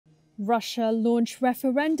Russia launched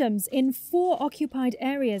referendums in 4 occupied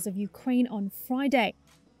areas of Ukraine on Friday,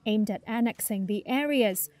 aimed at annexing the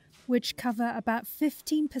areas, which cover about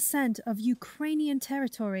 15% of Ukrainian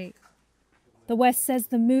territory. The West says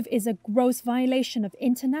the move is a gross violation of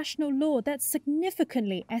international law that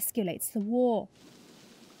significantly escalates the war.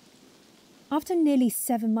 After nearly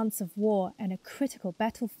 7 months of war and a critical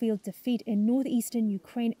battlefield defeat in northeastern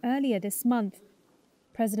Ukraine earlier this month,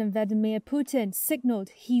 President Vladimir Putin signaled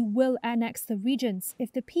he will annex the regions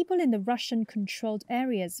if the people in the Russian-controlled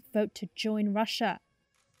areas vote to join Russia.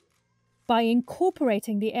 By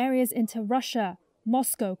incorporating the areas into Russia,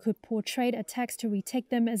 Moscow could portray attacks to retake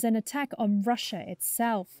them as an attack on Russia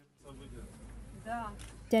itself.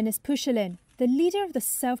 Denis Pushilin, the leader of the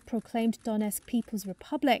self-proclaimed Donetsk People's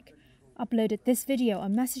Republic, uploaded this video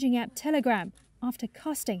on messaging app Telegram after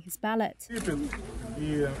casting his ballot.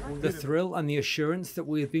 The thrill and the assurance that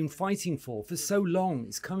we have been fighting for so long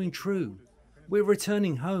is coming true. We're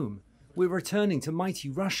returning home. We're returning to mighty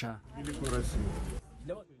Russia.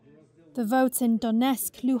 The votes in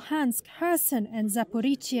Donetsk, Luhansk, Kherson and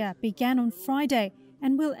Zaporizhzhia began on Friday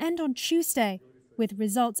and will end on Tuesday, with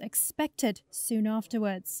results expected soon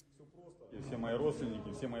afterwards.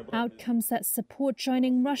 Outcomes that support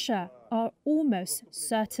joining Russia are almost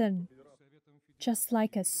certain. Just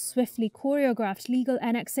like a swiftly choreographed legal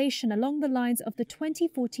annexation along the lines of the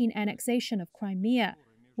 2014 annexation of Crimea,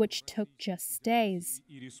 which took just days.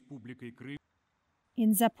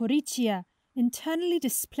 In Zaporizhzhia, internally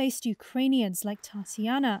displaced Ukrainians like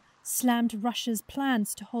Tatiana slammed Russia's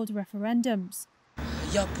plans to hold referendums.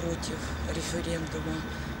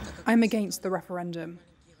 I'm against the referendum.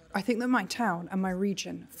 I think that my town and my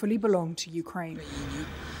region fully belong to Ukraine.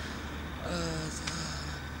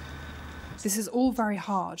 This is all very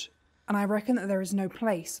hard, and I reckon that there is no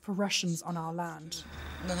place for Russians on our land.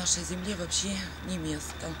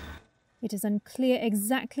 It is unclear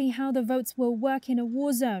exactly how the votes will work in a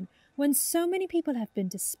war zone when so many people have been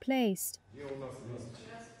displaced.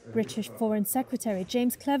 British Foreign Secretary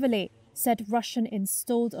James Cleverly said Russian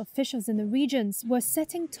installed officials in the regions were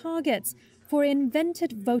setting targets for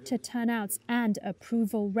invented voter turnouts and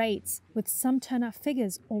approval rates, with some turnout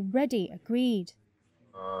figures already agreed.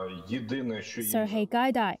 Serhiy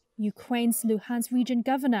Gaidai, Ukraine's Luhansk region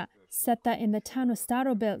governor, said that in the town of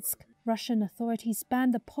Starobilsk, Russian authorities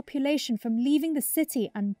banned the population from leaving the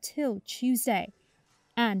city until Tuesday,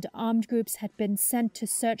 and armed groups had been sent to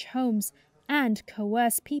search homes and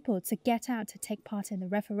coerce people to get out to take part in the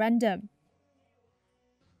referendum.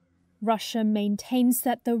 Russia maintains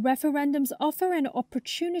that the referendums offer an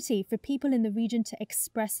opportunity for people in the region to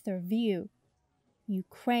express their view.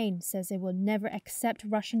 Ukraine says it will never accept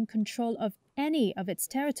Russian control of any of its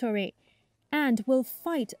territory and will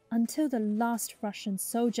fight until the last Russian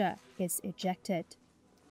soldier is ejected.